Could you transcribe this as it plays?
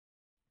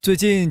最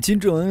近金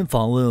正恩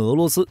访问俄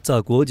罗斯，在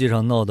国际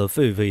上闹得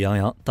沸沸扬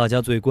扬。大家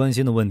最关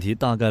心的问题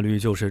大概率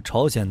就是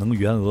朝鲜能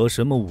援俄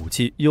什么武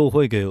器，又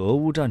会给俄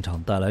乌战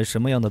场带来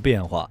什么样的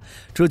变化？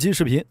这期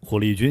视频，火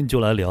力军就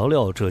来聊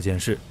聊这件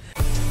事。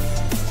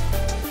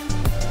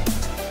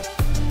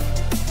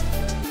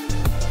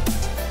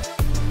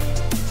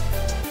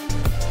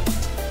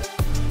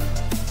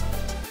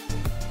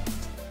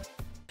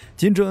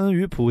金正恩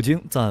与普京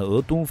在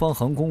俄东方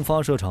航空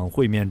发射场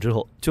会面之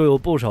后，就有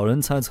不少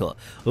人猜测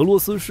俄罗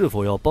斯是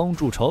否要帮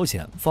助朝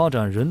鲜发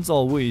展人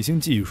造卫星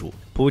技术。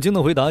普京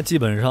的回答基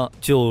本上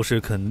就是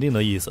肯定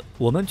的意思，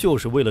我们就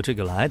是为了这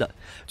个来的。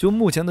就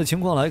目前的情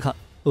况来看，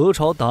俄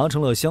朝达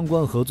成了相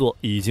关合作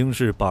已经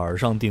是板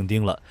上钉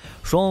钉了，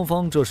双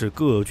方这是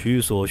各取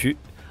所需。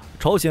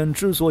朝鲜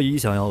之所以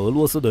想要俄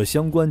罗斯的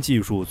相关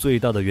技术，最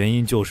大的原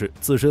因就是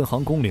自身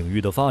航空领域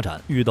的发展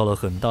遇到了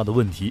很大的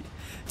问题。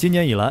今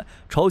年以来，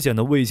朝鲜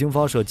的卫星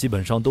发射基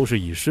本上都是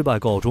以失败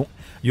告终。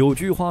有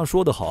句话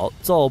说得好，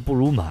造不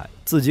如买，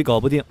自己搞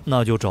不定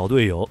那就找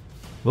队友。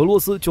俄罗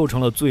斯就成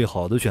了最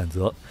好的选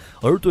择，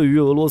而对于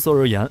俄罗斯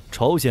而言，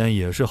朝鲜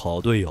也是好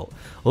队友。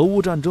俄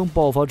乌战争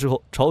爆发之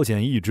后，朝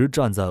鲜一直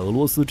站在俄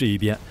罗斯这一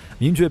边，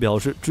明确表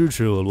示支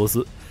持俄罗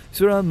斯。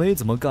虽然没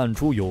怎么干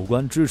出有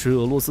关支持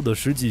俄罗斯的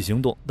实际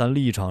行动，但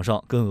立场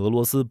上跟俄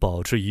罗斯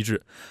保持一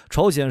致。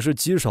朝鲜是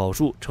极少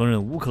数承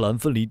认乌克兰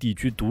分离地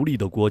区独立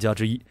的国家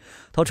之一，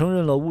他承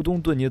认了乌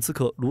东顿涅茨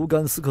克、卢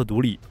甘斯克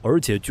独立，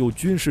而且就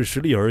军事实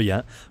力而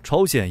言，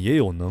朝鲜也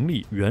有能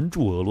力援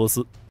助俄罗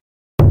斯。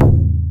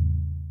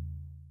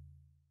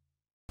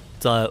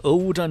在俄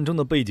乌战争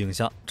的背景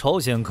下，朝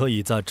鲜可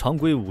以在常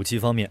规武器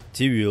方面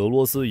给予俄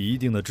罗斯一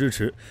定的支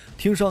持。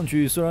听上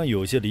去虽然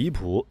有些离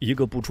谱，一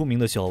个不出名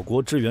的小国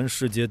支援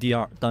世界第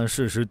二，但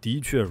事实的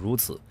确如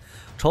此。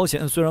朝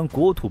鲜虽然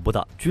国土不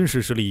大，军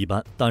事实力一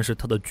般，但是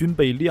它的军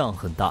备量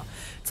很大。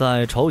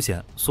在朝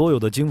鲜，所有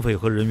的经费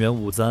和人员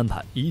物资安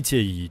排，一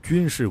切以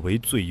军事为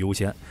最优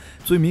先。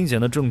最明显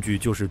的证据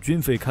就是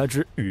军费开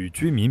支与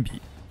居民比。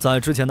在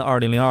之前的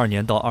2002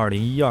年到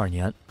2012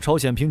年，朝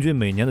鲜平均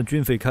每年的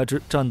军费开支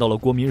占到了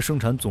国民生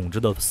产总值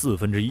的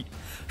1/4，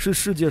是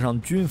世界上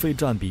军费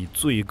占比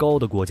最高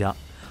的国家。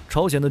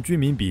朝鲜的居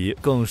民比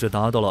更是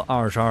达到了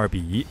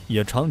22:1，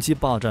也长期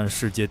霸占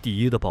世界第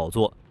一的宝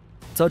座。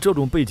在这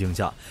种背景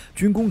下，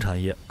军工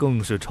产业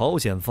更是朝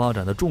鲜发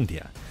展的重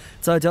点。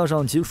再加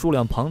上其数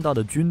量庞大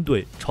的军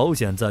队，朝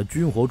鲜在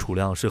军火储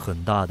量是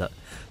很大的，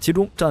其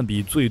中占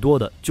比最多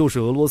的就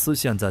是俄罗斯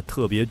现在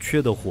特别缺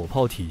的火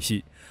炮体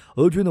系。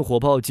俄军的火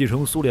炮继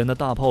承苏联的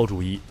大炮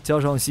主义，加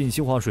上信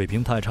息化水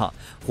平太差，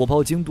火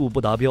炮精度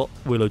不达标，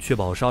为了确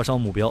保杀伤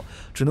目标，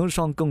只能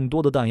上更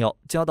多的弹药，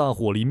加大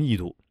火力密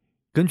度。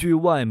根据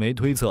外媒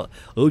推测，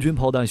俄军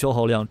炮弹消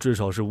耗量至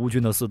少是乌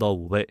军的4到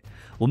5倍。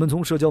我们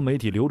从社交媒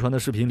体流传的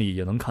视频里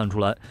也能看出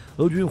来，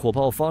俄军火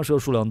炮发射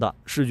数量大，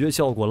视觉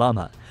效果拉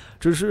满。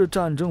只是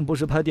战争不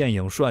是拍电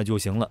影帅就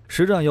行了，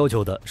实战要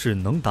求的是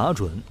能打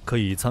准，可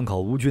以参考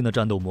乌军的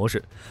战斗模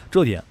式。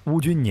这点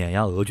乌军碾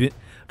压俄军，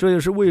这也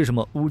是为什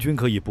么乌军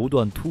可以不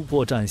断突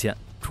破战线。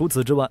除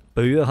此之外，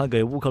北约还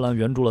给乌克兰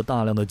援助了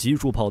大量的集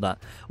束炮弹，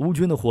乌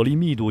军的火力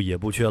密度也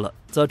不缺了。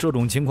在这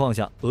种情况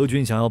下，俄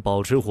军想要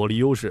保持火力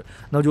优势，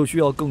那就需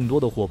要更多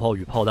的火炮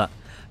与炮弹。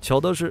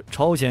巧的是，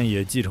朝鲜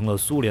也继承了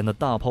苏联的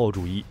大炮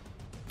主义。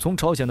从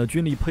朝鲜的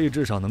军力配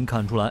置上能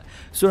看出来，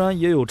虽然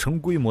也有成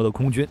规模的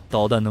空军，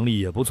导弹能力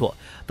也不错，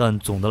但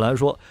总的来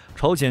说，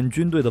朝鲜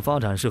军队的发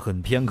展是很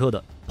偏科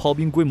的，炮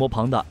兵规模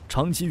庞大，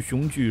长期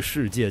雄踞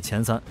世界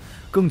前3。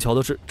更巧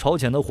的是，朝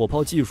鲜的火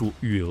炮技术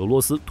与俄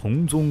罗斯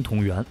同宗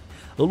同源，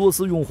俄罗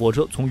斯用火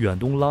车从远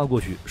东拉过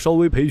去，稍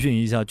微培训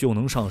一下就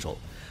能上手。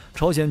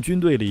朝鲜军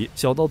队里，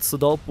小到刺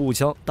刀、步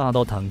枪，大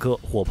到坦克、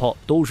火炮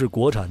都是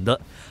国产的，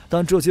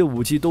但这些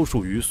武器都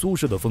属于苏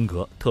式的风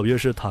格，特别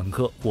是坦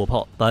克、火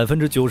炮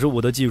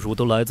，95%的技术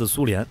都来自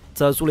苏联。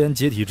在苏联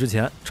解体之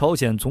前，朝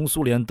鲜从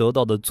苏联得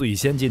到的最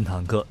先进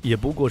坦克也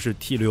不过是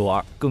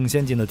T-62，更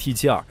先进的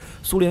T-72，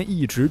苏联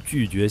一直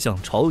拒绝向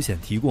朝鲜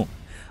提供。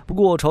不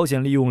过，朝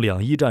鲜利用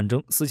2伊战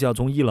争，私下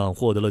从伊朗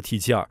获得了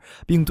T-72，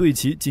并对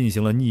其进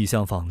行了逆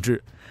向仿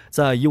制。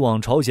在以往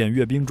朝鲜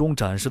阅兵中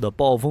展示的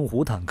暴风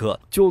虎坦克，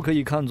就可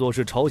以看作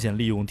是朝鲜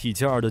利用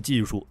T-72的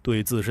技术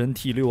对自身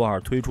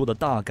T-62推出的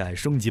大改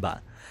升级版。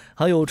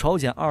还有朝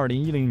鲜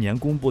2010年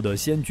公布的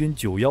暹军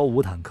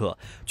915坦克，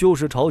就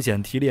是朝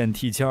鲜提炼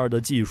T-72的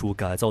技术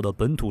改造的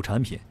本土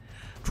产品。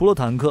除了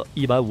坦克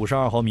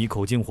，152毫米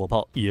口径火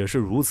炮也是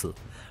如此。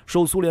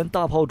受苏联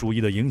大炮主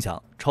义的影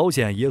响，朝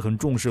鲜也很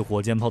重视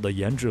火箭炮的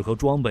研制和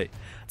装备。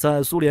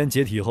在苏联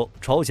解体后，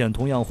朝鲜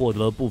同样获得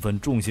了部分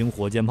重型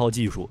火箭炮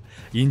技术，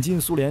引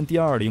进苏联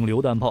D-20榴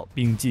弹炮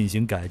并进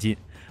行改进，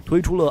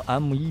推出了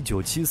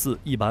M1974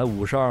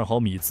 152毫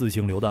米自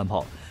行榴弹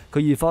炮，可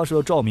以发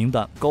射照明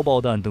弹、高爆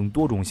弹等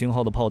多种型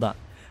号的炮弹。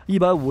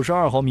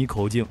152毫米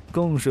口径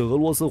更是俄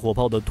罗斯火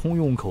炮的通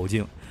用口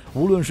径，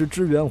无论是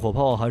支援火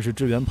炮还是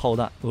支援炮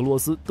弹，俄罗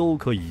斯都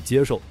可以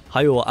接受。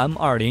还有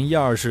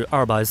M2012式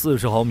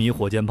240毫米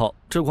火箭炮，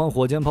这款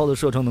火箭炮的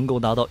射程能够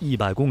达到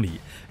100公里，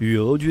与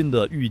俄军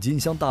的郁金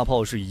香大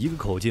炮是一个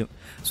口径，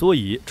所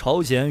以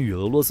朝鲜与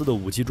俄罗斯的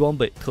武器装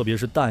备，特别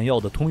是弹药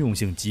的通用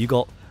性极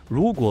高。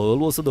如果俄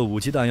罗斯的武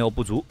器弹药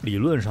不足，理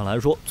论上来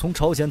说，从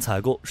朝鲜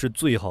采购是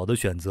最好的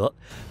选择。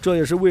这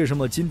也是为什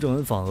么金正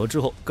恩访俄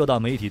之后，各大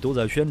媒体都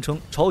在宣称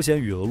朝鲜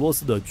与俄罗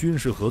斯的军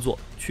事合作。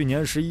去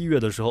年11月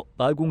的时候，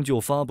白宫就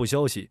发布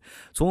消息，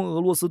从俄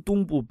罗斯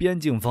东部边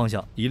境方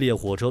向，一列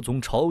火车从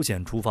朝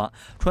鲜出发，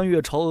穿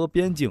越朝俄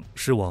边境，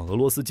驶往俄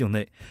罗斯境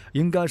内，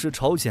应该是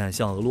朝鲜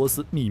向俄罗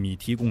斯秘密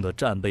提供的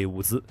战备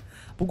物资。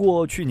不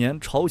过去年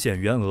朝鲜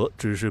援俄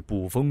只是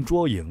捕风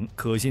捉影，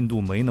可信度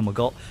没那么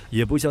高，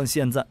也不像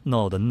现在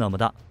闹得那么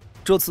大。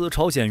这次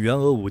朝鲜援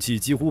俄武器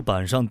几乎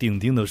板上钉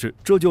钉的是，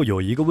这就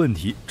有一个问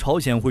题，朝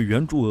鲜会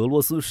援助俄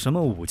罗斯什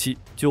么武器？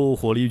就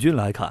火力军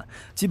来看，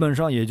基本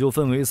上也就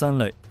分为3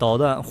类：导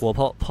弹、火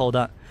炮、炮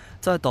弹。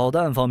在导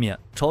弹方面，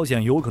朝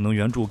鲜有可能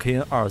援助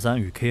KN-23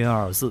 与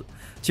KN-24，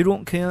 其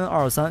中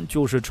KN-23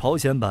 就是朝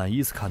鲜版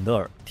伊斯坎德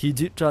尔，体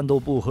积、战斗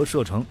部和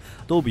射程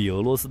都比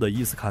俄罗斯的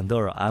伊斯坎德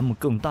尔 M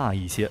更大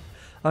一些。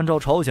按照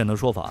朝鲜的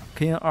说法，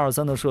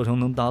 KN-23 的射程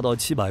能达到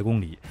700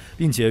公里，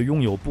并且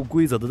拥有不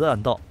规则的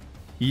弹道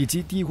以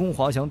及低空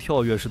滑翔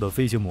跳跃式的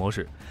飞行模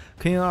式。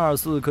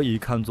 KN-24 可以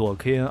看作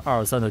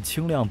KN-23 的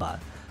轻量版。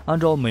按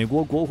照美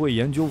国国会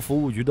研究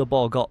服务局的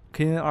报告，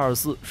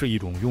 KN-24 是一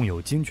种拥有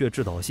精确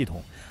制导系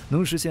统，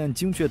能实现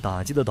精确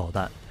打击的导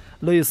弹，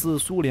类似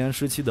苏联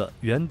时期的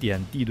原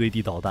点地对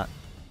地导弹。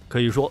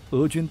可以说，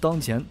俄军当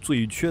前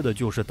最缺的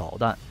就是导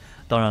弹。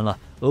当然了，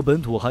俄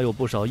本土还有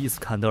不少伊斯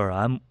坎德尔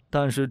M，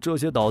 但是这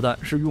些导弹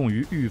是用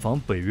于预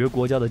防北约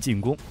国家的进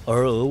攻，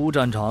而俄乌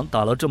战场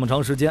打了这么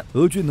长时间，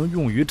俄军能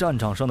用于战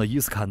场上的伊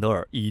斯坎德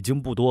尔已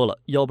经不多了，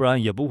要不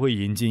然也不会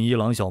引进伊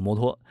朗小摩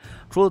托。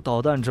除了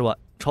导弹之外，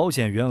朝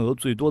鲜援俄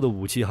最多的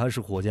武器还是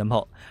火箭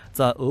炮。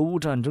在俄乌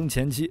战争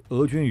前期，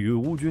俄军与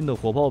乌军的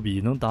火炮比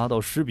能达到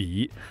10比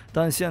1，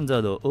但现在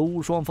的俄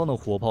乌双方的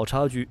火炮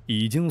差距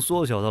已经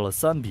缩小到了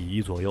3比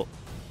1左右。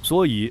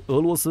所以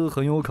俄罗斯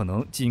很有可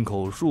能进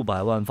口数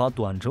百万发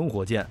短程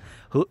火箭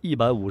和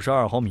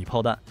152毫米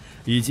炮弹，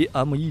以及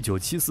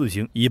M1974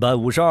 型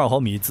152毫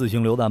米自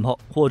行榴弹炮，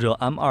或者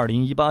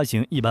M2018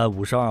 型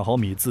152毫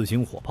米自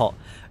行火炮。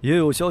也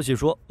有消息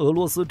说，俄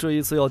罗斯这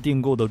一次要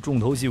订购的重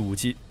头戏武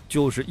器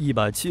就是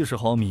170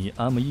毫米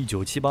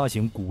M1978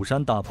 型鼓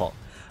山大炮。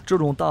这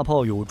种大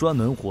炮有专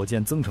门火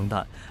箭增程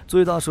弹，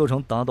最大射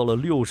程达到了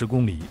60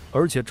公里，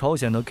而且朝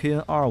鲜的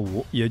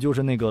KN-25， 也就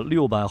是那个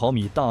600毫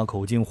米大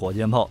口径火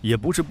箭炮也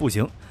不是不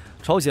行。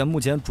朝鲜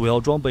目前主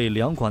要装备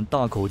2款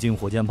大口径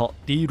火箭炮，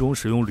第一种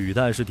使用履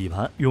带式底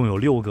盘，拥有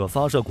6个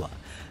发射管；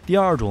第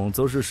二种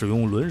则是使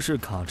用轮式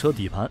卡车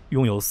底盘，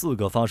拥有4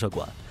个发射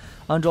管。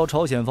按照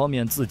朝鲜方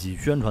面自己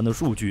宣传的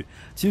数据，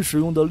其使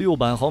用的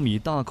600毫米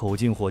大口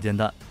径火箭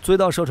弹最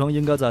大射程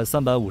应该在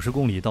350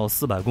公里到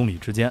400公里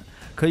之间，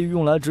可以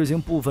用来执行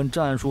部分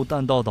战术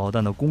弹道导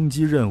弹的攻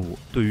击任务。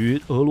对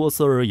于俄罗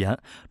斯而言，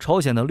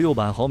朝鲜的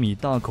600毫米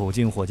大口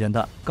径火箭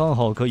弹刚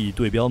好可以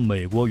对标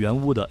美国援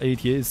乌的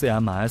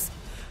Atacms。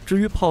至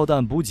于炮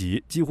弹补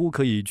给，几乎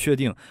可以确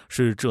定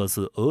是这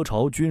次俄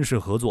朝军事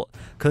合作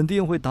肯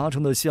定会达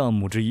成的项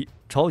目之一。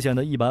朝鲜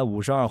的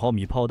152毫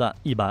米炮弹、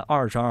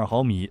122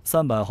毫米、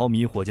300毫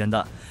米火箭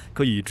弹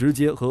可以直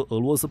接和俄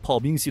罗斯炮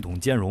兵系统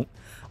兼容，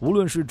无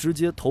论是直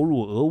接投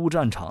入俄乌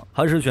战场，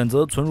还是选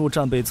择存入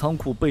战备仓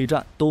库备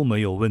战都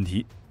没有问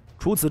题。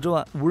除此之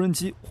外，无人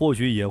机或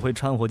许也会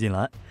掺和进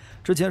来。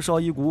之前绍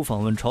伊古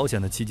访问朝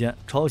鲜的期间，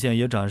朝鲜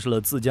也展示了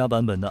自家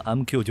版本的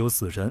MQ9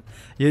 死神，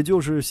也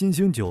就是新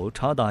星9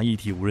察打一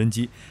体无人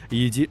机，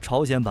以及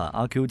朝鲜版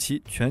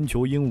RQ7 全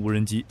球鹰无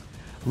人机。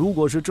如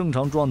果是正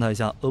常状态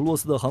下，俄罗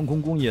斯的航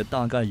空工业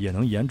大概也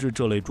能研制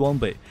这类装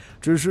备，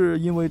只是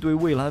因为对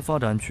未来发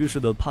展趋势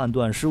的判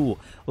断失误，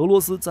俄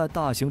罗斯在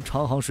大型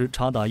长航时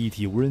察打一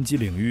体无人机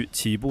领域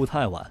起步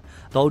太晚，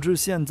导致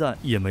现在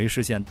也没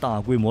实现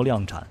大规模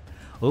量产。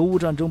俄乌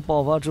战争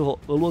爆发之后，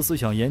俄罗斯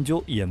想研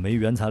究也没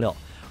原材料。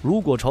如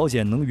果朝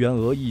鲜能援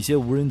俄一些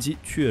无人机，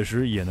确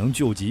实也能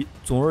救急。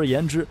总而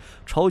言之，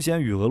朝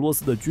鲜与俄罗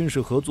斯的军事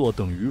合作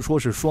等于说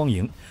是双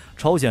赢。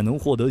朝鲜能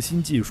获得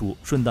新技术，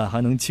顺带还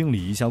能清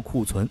理一下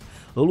库存；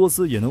俄罗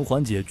斯也能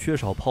缓解缺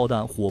少炮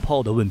弹、火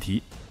炮的问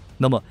题。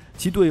那么，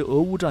其对俄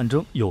乌战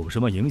争有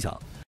什么影响？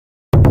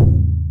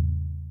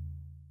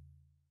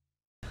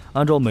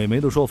按照美媒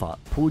的说法，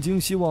普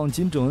京希望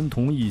金正恩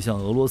同意向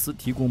俄罗斯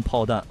提供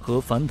炮弹和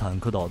反坦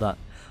克导弹，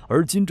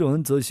而金正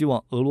恩则希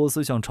望俄罗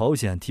斯向朝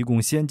鲜提供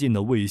先进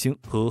的卫星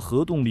和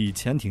核动力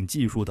潜艇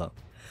技术等。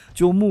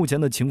就目前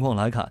的情况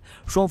来看，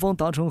双方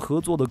达成合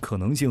作的可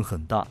能性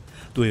很大，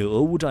对俄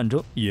乌战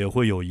争也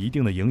会有一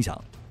定的影响。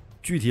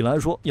具体来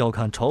说，要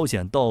看朝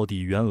鲜到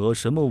底援俄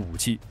什么武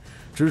器。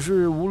只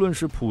是无论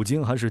是普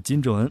京还是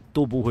金正恩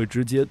都不会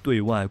直接对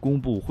外公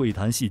布会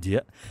谈细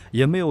节，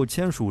也没有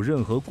签署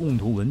任何共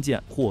同文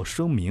件或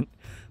声明。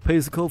佩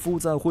斯科夫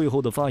在会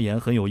后的发言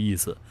很有意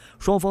思，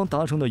双方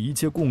达成的一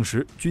切共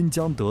识均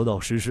将得到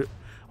实施。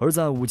而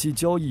在武器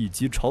交易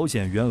及朝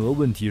鲜援俄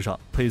问题上，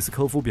佩斯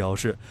科夫表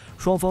示，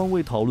双方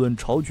未讨论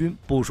朝军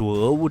部署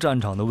俄乌战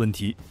场的问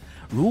题。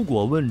如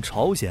果问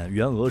朝鲜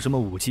援俄什么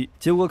武器，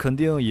结果肯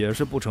定也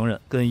是不承认，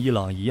跟伊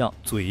朗一样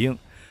嘴硬。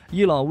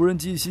伊朗无人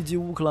机袭击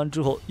乌克兰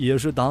之后也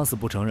是打死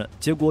不承认，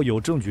结果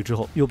有证据之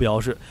后又表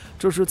示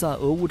这是在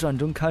俄乌战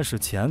争开始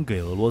前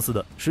给俄罗斯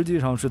的，实际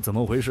上是怎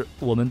么回事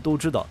我们都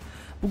知道。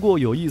不过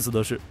有意思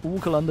的是，乌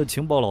克兰的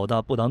情报老大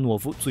布达诺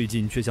夫最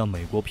近却向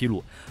美国披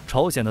露，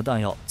朝鲜的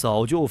弹药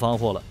早就发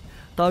货了。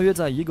大约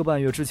在1个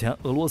半月之前，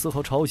俄罗斯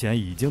和朝鲜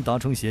已经达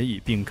成协议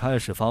并开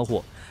始发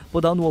货。布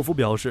达诺夫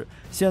表示，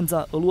现在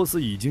俄罗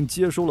斯已经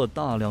接收了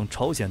大量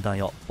朝鲜弹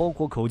药，包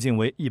括口径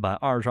为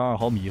122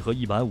毫米和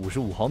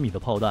155毫米的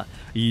炮弹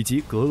以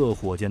及格勒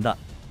火箭弹。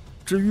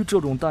至于这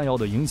种弹药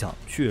的影响，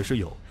确实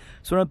有。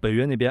虽然北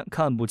约那边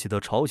看不起的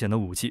朝鲜的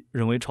武器，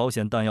认为朝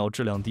鲜弹药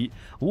质量低，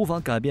无法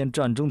改变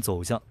战争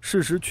走向，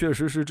事实确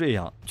实是这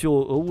样。就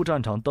俄乌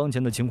战场当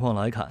前的情况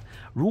来看，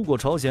如果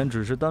朝鲜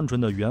只是单纯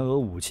的援俄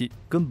武器，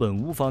根本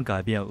无法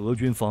改变俄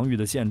军防御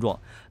的现状。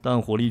但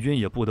火力军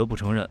也不得不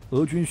承认，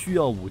俄军需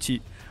要武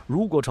器。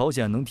如果朝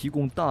鲜能提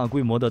供大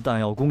规模的弹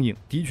药供应，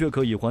的确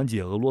可以缓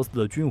解俄罗斯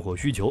的军火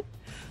需求，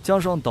加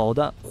上导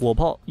弹、火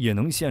炮也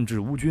能限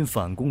制乌军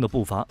反攻的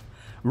步伐。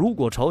如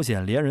果朝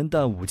鲜连人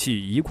带武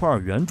器一块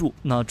援助，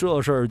那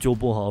这事儿就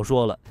不好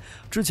说了。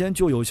之前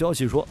就有消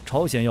息说，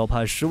朝鲜要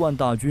派10万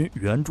大军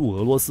援助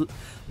俄罗斯。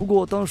不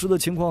过当时的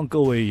情况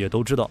各位也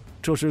都知道，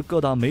这是各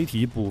大媒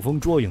体捕风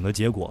捉影的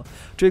结果。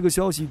这个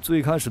消息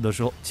最开始的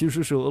时候其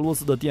实是俄罗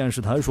斯的电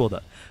视台说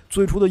的，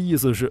最初的意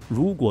思是，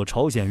如果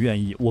朝鲜愿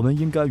意，我们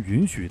应该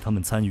允许他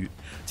们参与。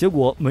结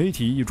果媒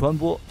体一传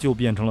播，就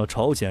变成了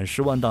朝鲜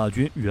10万大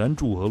军援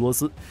助俄罗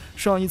斯。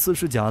上一次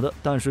是假的，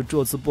但是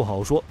这次不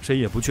好说，谁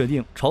也不确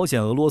定朝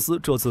鲜俄罗斯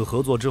这次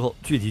合作之后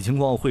具体情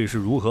况会是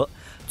如何。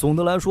总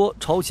的来说，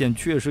朝鲜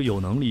确实有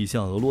能力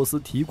向俄罗斯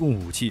提供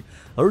武器，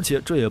而且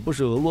这也不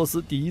是俄罗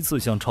斯第一次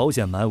向朝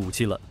鲜买武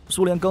器了。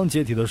苏联刚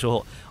解体的时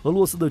候，俄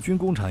罗斯的军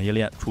工产业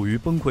链处于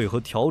崩溃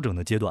和调整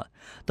的阶段，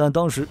但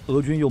当时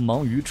俄军又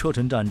忙于车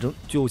臣战争，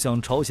就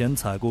向朝鲜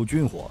采购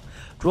军火，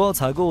主要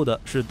采购的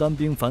是单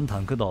兵反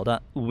坦克导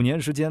弹，5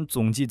年时间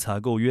总计采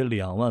购约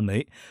2万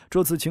枚。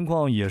这次情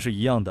况也是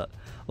一样的。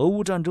俄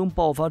乌战争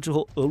爆发之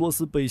后，俄罗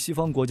斯被西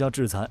方国家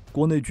制裁，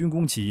国内军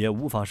工企业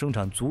无法生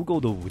产足够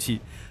的武器，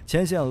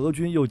前线俄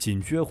军又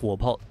紧缺火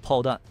炮、炮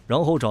弹，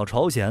然后找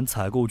朝鲜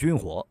采购军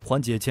火，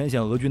缓解前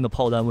线俄军的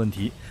炮弹问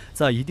题，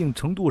在一定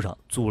程度上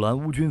阻拦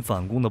乌军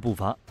反攻的步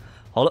伐。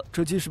好了，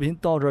这期视频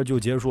到这儿就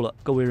结束了。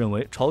各位认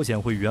为朝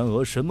鲜会援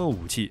俄什么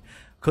武器？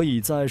可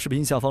以在视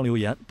频下方留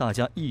言，大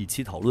家一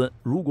起讨论。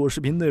如果视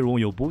频内容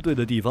有不对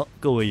的地方，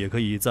各位也可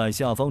以在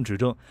下方指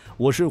正。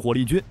我是火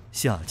力军，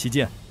下期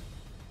见。